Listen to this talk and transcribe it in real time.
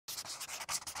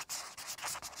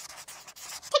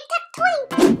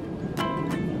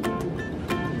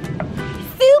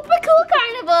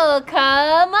Well,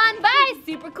 come on by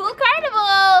Super Cool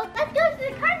Carnival. Let's go to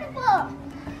the carnival.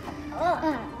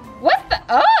 What's the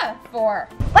for?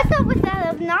 What's up with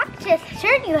that obnoxious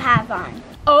shirt you have on?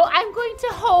 Oh, I'm going to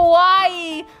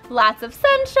Hawaii. Lots of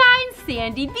sunshine,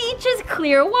 sandy beaches,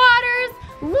 clear waters,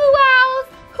 luau's,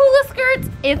 hula skirts.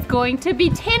 It's going to be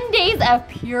 10 days of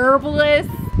pure bliss.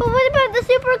 But what about the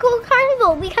Super Cool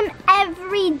Carnival? We come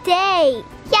every day.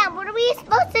 Yeah, what are we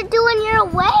supposed to do when you're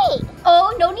away?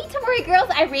 Oh, no need to worry, girls.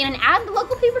 I ran an ad in the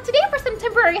local paper today for some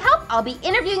temporary help. I'll be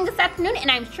interviewing this afternoon, and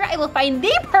I'm sure I will find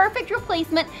the perfect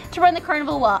replacement to run the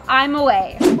carnival while I'm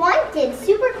away. Wanted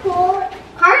Super Cool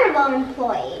Carnival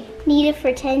employee. Needed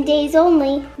for 10 days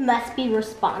only. Must be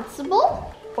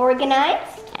responsible,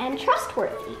 organized, and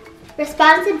trustworthy.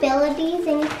 Responsibilities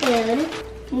include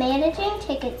managing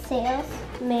ticket sales,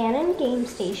 manning game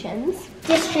stations,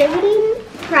 distributing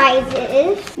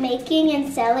prizes, making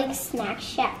and selling Snack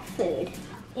Shack food.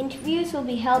 Interviews will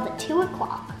be held at 2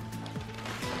 o'clock.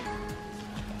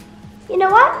 You know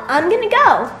what? I'm gonna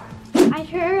go. I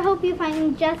sure hope you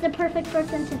find just the perfect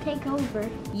person to take over.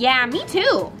 Yeah, me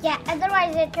too. Yeah,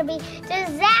 otherwise it could be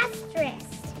disastrous.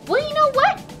 Well, you know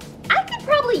what? I could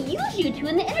probably use you two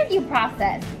in the interview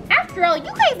process. After all, you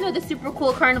guys know the Super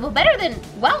Cool Carnival better than,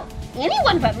 well,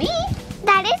 anyone but me.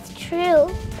 That is true.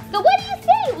 So what do you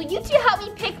say? Will you two help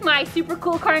me pick my Super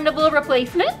Cool Carnival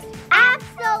replacement?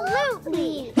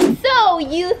 Absolutely. So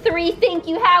you three think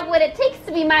you have what it takes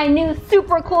to be my new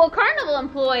Super Cool Carnival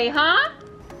employee, huh?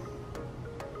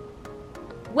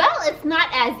 Well, it's not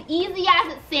as easy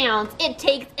as it sounds. It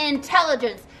takes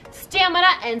intelligence, stamina,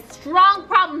 and strong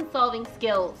problem-solving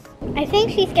skills. I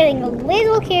think she's getting a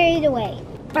little carried away.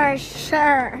 For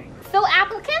sure. So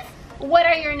applicants, what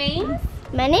are your names?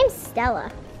 My name's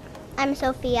Stella. I'm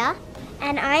Sophia.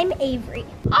 And I'm Avery.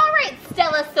 All right,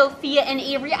 Stella, Sophia, and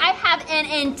Avery, I have an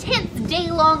intense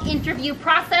day-long interview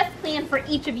process planned for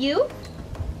each of you.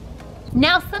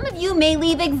 Now, some of you may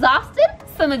leave exhausted,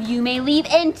 some of you may leave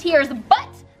in tears, but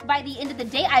by the end of the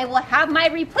day, I will have my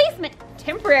replacement,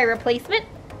 temporary replacement,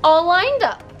 all lined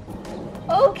up.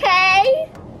 Okay.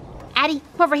 Addy,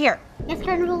 come over here. Yes,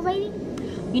 Carnival Lady?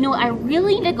 You know, I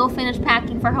really need to go finish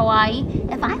packing for Hawaii.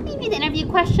 If I leave you the interview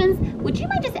questions, would you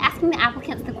mind just asking the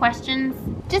applicants the questions?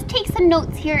 Just take some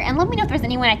notes here and let me know if there's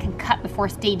anyone I can cut before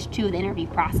stage 2 of the interview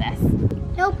process.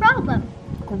 No problem.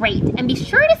 Great, and be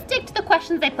sure to stick to the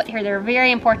questions I put here. They're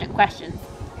very important questions.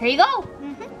 Here you go.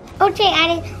 Okay,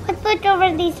 Addy, let's look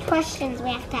over these questions we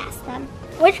have to ask them.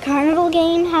 Which carnival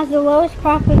game has the lowest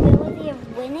probability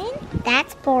of winning?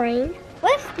 That's boring.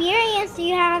 What experience do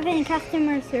you have in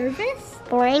customer service?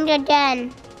 Boring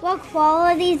again. What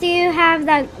qualities do you have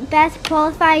that best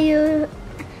qualify you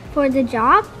for the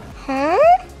job? Huh?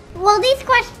 Well, these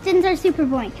questions are super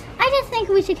boring. I just think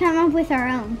we should come up with our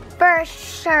own. For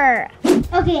sure.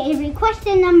 Okay, Avery,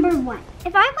 question number 1.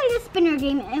 If I played a spinner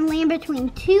game and land between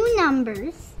 2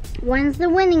 numbers, one's the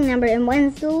winning number and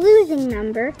one's the losing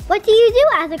number, what do you do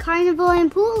as a carnival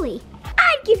employee?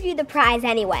 I'd give you the prize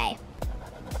anyway.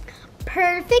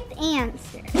 Perfect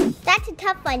answer. That's a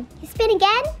tough one. You spin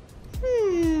again?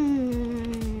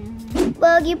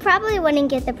 Well, you probably wouldn't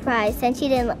get the prize since you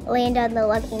didn't land on the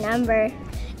lucky number.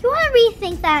 You want to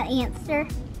rethink that answer?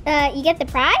 You get the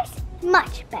prize?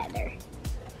 Much better.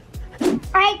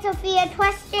 Alright, Sophia,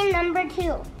 question number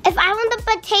 2. If I won the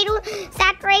potato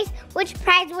sack race, which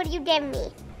prize would you give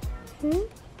me?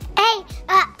 A,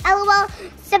 LOL,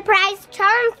 surprise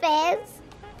charm fizz.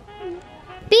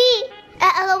 B,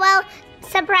 LOL,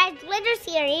 surprise glitter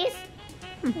series.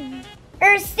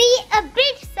 Or C, a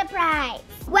big surprise.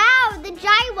 Wow, the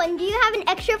giant one. Do you have an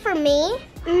extra for me?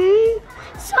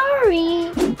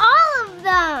 Sorry. All of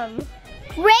them.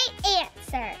 Great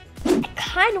answer. I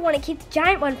kind of want to keep the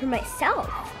giant one for myself.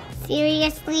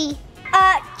 Seriously?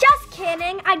 Just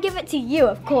kidding. I'd give it to you,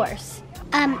 of course.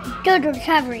 Good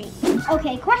recovery.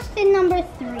 Okay, question number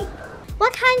 3.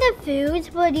 What kind of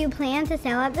foods would you plan to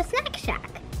sell at the Snack Shack?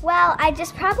 Well, I'd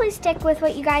just probably stick with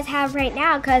what you guys have right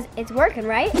now because it's working,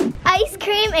 right? Ice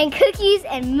cream and cookies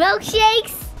and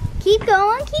milkshakes. Keep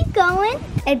going, keep going.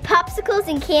 And popsicles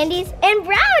and candies and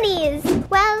brownies.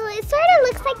 Well, it sort of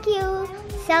looks like you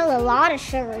sell a lot of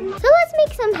sugar. So let's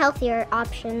make some healthier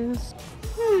options.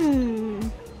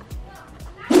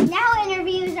 Now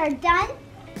interviews are done.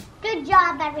 Good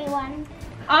job, everyone.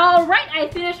 All right, I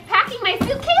finished packing my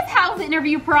suitcase. How's the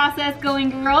interview process going,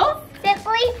 girls?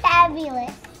 Simply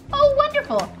fabulous. Oh,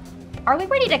 wonderful. Are we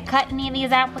ready to cut any of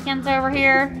these applicants over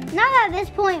here? Not at this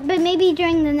point, but maybe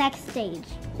during the next stage.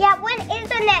 Yeah, what is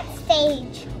the next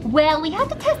stage? Well, we have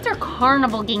to test our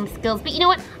carnival game skills, but you know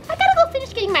what? I gotta go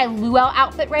finish getting my luau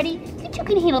outfit ready. You two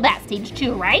can handle that stage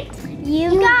too, right?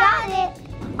 You got it.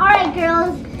 Alright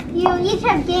girls, you each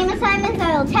have game assignments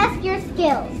that will test your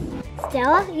skills.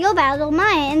 Stella, you'll battle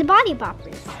Maya in the body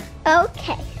poppers.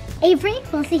 Okay. Avery,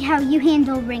 we'll see how you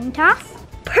handle ring toss.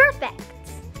 Perfect.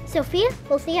 Sophia,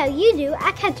 we'll see how you do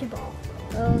at catch a ball.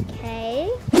 Okay.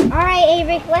 Alright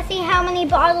Avery, let's see how many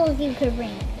bottles you could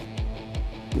ring.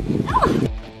 Oh.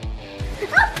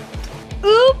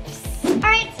 Oops.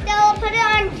 Alright Stella, put it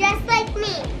on just like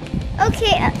me.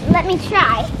 Okay, let me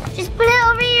try. Just put it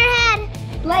over your head.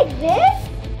 Like this?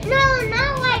 No,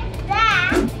 not like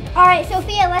that. Alright,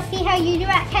 Sophia, let's see how you do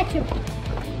at ketchup.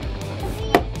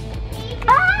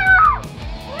 Ah!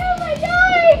 Where am I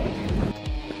going?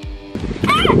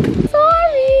 Ah!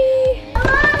 Sorry.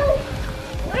 Hello?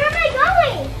 Where am I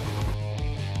going?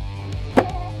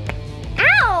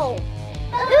 Ow!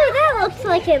 Ooh, that looks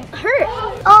like it hurt.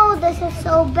 Oh, this is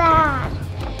so bad.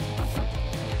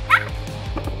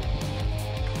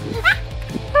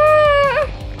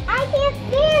 I can't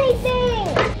see anything.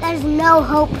 There's no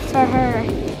hope for her.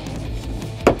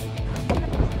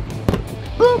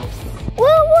 Oops.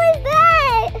 What was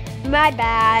that? My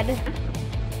bad.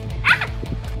 Ah!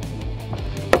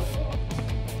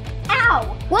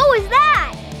 Ow. What was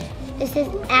that? This is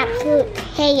absolute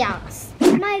chaos.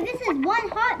 Maya, this is one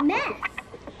hot mess.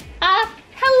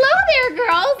 Hello there,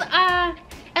 girls.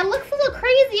 It looks a little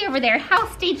crazy over there.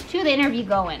 How's stage 2 of the interview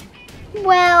going?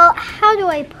 Well, how do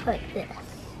I put this?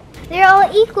 They're all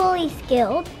equally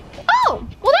skilled. Oh,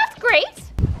 well that's great.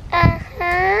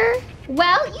 Uh-huh.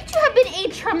 Well, you two have been a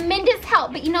tremendous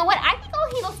help, but you know what? I think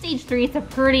I'll handle stage 3. It's a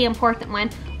pretty important one.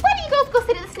 Why don't you guys go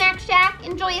sit at the snack shack,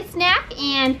 enjoy a snack,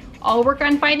 and I'll work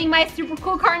on finding my super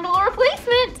cool carnival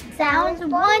replacement. Sounds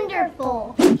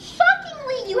wonderful.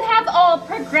 Shockingly, you have all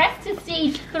progressed to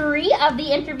stage 3 of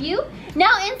the interview.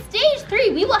 Now in stage 3,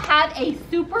 we will have a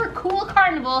super cool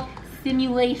carnival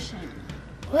simulation.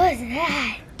 What is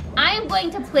that? I am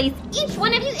going to place each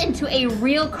one of you into a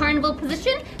real carnival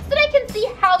position so that I can see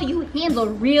how you handle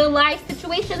real life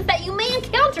situations that you may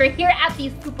encounter here at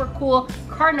the super cool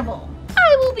carnival.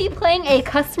 I will be playing a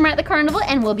customer at the carnival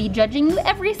and will be judging you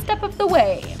every step of the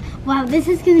way. Wow, this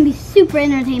is going to be super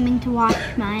entertaining to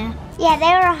watch, Maya. Yeah, they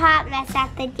were a hot mess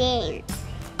at the games.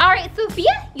 All right,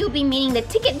 Sophia, you'll be meeting the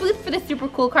ticket booth for the super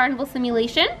cool carnival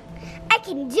simulation. I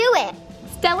can do it.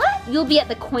 Stella, you'll be at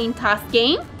the coin toss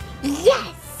game.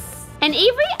 Yes. And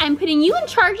Avery, I'm putting you in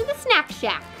charge of the snack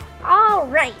shack. All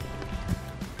right.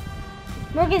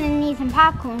 We're going to need some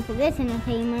popcorn for this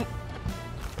entertainment.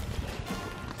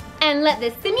 And let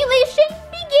the simulation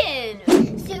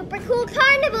begin. Super cool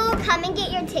carnival, come and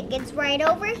get your tickets right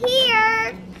over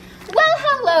here. Well,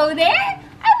 hello there.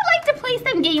 I would like to play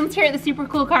some games here at the super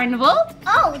cool carnival.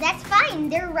 Oh, that's fine.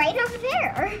 They're right over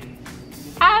there.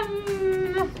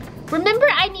 Remember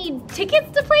I need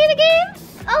tickets to play the game?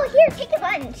 Oh, here, take a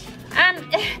bunch.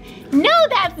 No,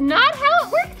 that's not how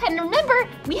it works. And remember,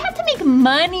 we have to make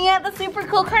money at the super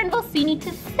cool carnival, so you need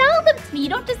to sell them to me. You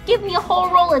don't just give me a whole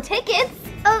roll of tickets.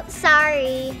 Oh,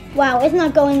 sorry. Wow, it's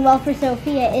not going well for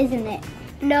Sophia, isn't it?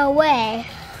 No way.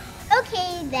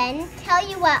 Okay, then, tell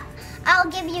you what. I'll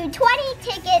give you 20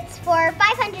 tickets for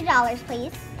 $500,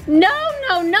 please.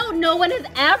 No one is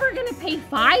ever gonna pay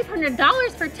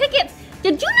 $500 for tickets.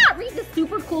 Did you not read the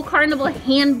super cool carnival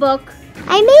handbook?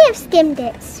 I may have skimmed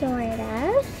it, sort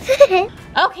of.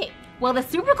 Okay, well the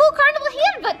super cool carnival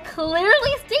handbook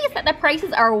clearly states that the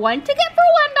prices are 1 ticket for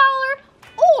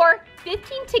 $1 or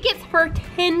 15 tickets for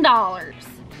 $10.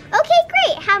 Okay,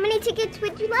 great. How many tickets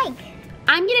would you like?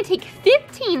 I'm gonna take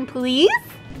 15, please.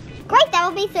 Great, that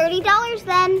will be $30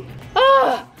 then.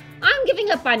 Ugh, I'm giving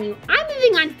up on you. I'm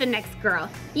moving on to the next girl.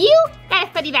 You gotta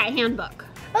study that handbook.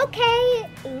 Okay.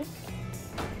 Oops.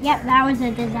 Yep, that was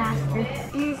a disaster.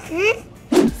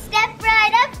 Step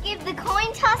right up, give the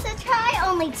coin toss a try.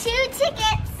 Only 2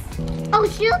 tickets. Oh,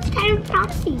 she looks kind of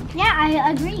bouncy. Yeah,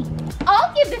 I agree.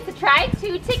 I'll give this a try.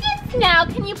 2 tickets. Now,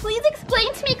 can you please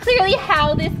explain to me clearly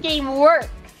how this game works?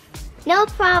 No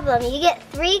problem. You get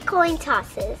 3 coin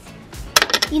tosses.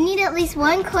 You need at least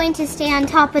 1 coin to stay on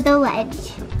top of the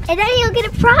ledge. And then you'll get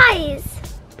a prize.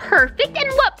 Perfect.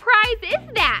 And what prize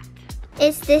is that?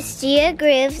 It's this Gia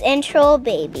Grooves and Troll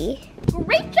Baby.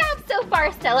 Great job so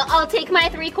far, Stella. I'll take my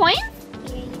 3 coins.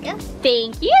 Here you go.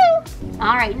 Thank you.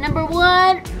 All right, number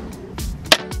 1.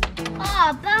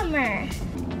 Aw, bummer.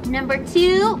 Number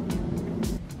 2.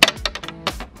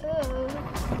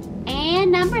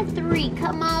 And number 3.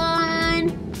 Come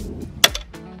on.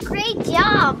 Great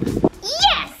job.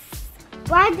 Yes!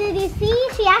 Wow, did you see?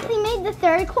 She actually made the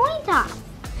 3rd coin toss.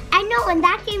 I know, and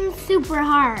that game's super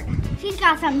hard. She's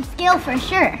got some skill for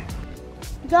sure.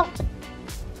 Go.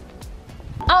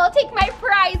 I'll take my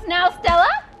prize now, Stella.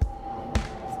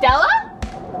 Stella?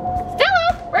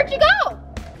 Where'd you go?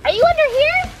 Are you under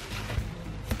here?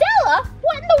 Stella,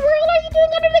 what in the world are you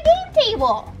doing under the game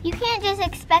table? You can't just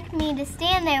expect me to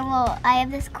stand there while I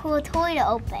have this cool toy to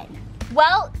open.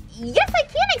 Well, yes, I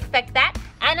can expect that.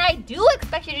 And I do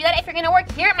expect you to do that if you're gonna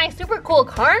work here at my super cool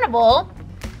carnival.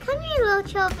 Come here, little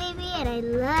chill baby, and I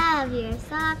love your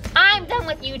socks. I'm done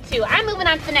with you two. I'm moving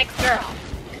on to the next girl.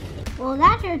 Well,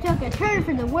 that sure took a turn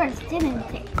for the worse, didn't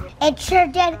it? It sure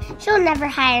did. She'll never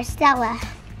hire Stella.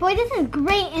 Boy, this is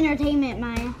great entertainment,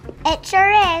 Maya. It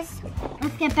sure is.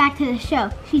 Let's get back to the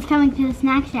show. She's coming to the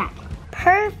snack shack.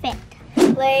 Perfect.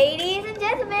 Ladies and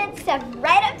gentlemen, step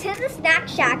right up to the snack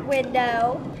shack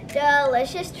window.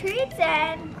 Delicious treats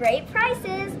and great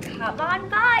prices. Come on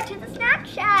by to the snack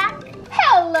shack.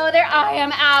 Hello there, I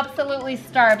am absolutely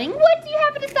starving. What do you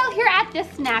happen to sell here at the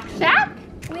snack shack?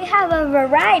 We have a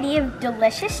variety of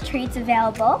delicious treats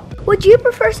available. Would you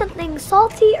prefer something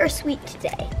salty or sweet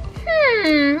today? I'm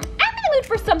in the mood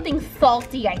for something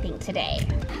salty, I think, today.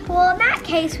 Well, in that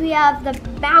case, we have the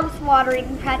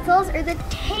mouth-watering pretzels or the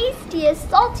tastiest,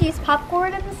 saltiest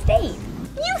popcorn in the state.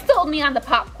 You sold me on the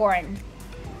popcorn.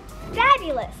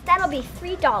 Fabulous. That'll be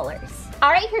 $3.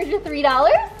 All right, here's your $3.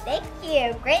 Thank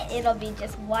you. Great. It'll be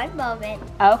just one moment.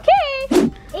 Okay.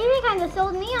 Avery kind of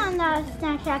sold me on the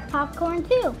snack shack popcorn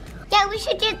too. Yeah, we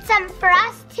should get some for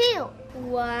us too.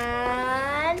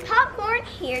 One popcorn.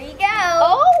 Here you go.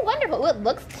 Oh, wonderful. It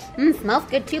looks, smells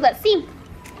good too. Let's see.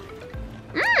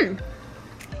 It's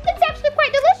actually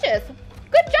quite delicious.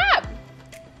 Good job.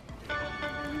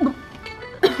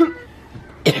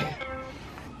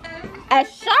 A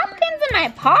Shopkins in my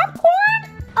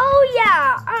popcorn? Oh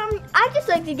yeah. I just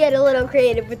like to get a little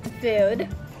creative with the food.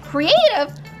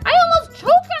 Creative? I almost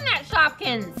choked on that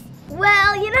Shopkins.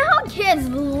 Well, you know how kids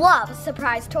love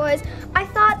surprise toys? I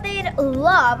thought they'd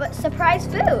love surprise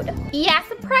food. Yeah,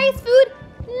 surprise food?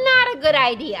 Not a good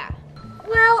idea.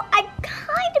 Well, I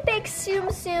kind of bake Tsum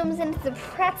Tsums into the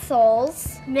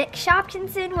pretzels, mix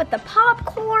Shopkins in with the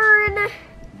popcorn,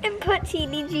 and put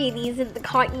teeny genies in the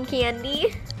cotton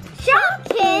candy.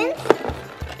 Shopkins?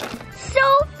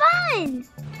 So fun!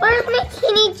 Where's my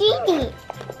teeny genie?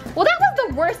 Well, that was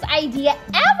the worst idea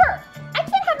ever. I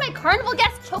can't have my carnival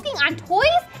guests choking on toys,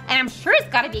 and I'm sure it's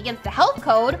gotta be against the health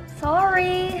code.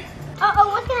 Sorry. Uh-oh,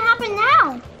 what's gonna happen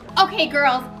now? Okay,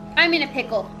 girls, I'm in a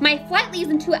pickle. My flight leaves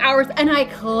in 2 hours, and I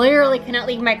clearly cannot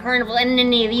leave my carnival in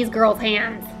any of these girls'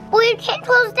 hands. Well, you can't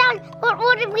close down.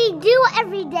 What do we do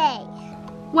every day?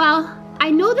 Well, I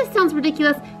know this sounds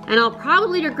ridiculous, and I'll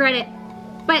probably regret it,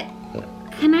 but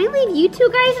can I leave you two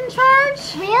guys in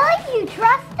charge? Really? You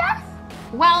trust us?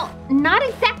 Well, not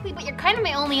exactly, but you're kind of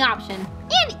my only option.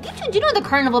 And you two do know the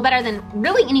carnival better than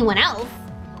really anyone else.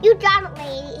 You got it,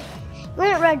 lady. You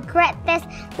won't regret this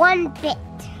one bit.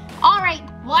 All right,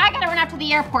 well, I gotta run out to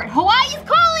the airport. Hawaii's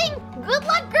calling! Good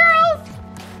luck, girls!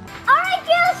 All right,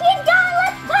 girls, she's gone.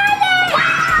 Let's party!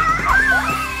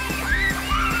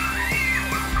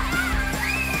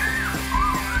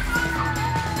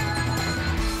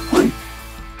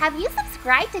 Have you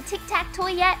subscribed to Tic Tac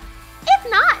Toy yet?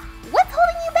 If not, what's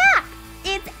holding you back?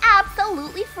 It's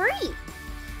absolutely free.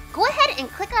 Go ahead and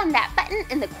click on that button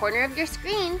in the corner of your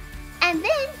screen, and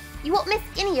then you won't miss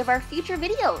any of our future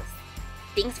videos.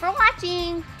 Thanks for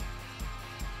watching.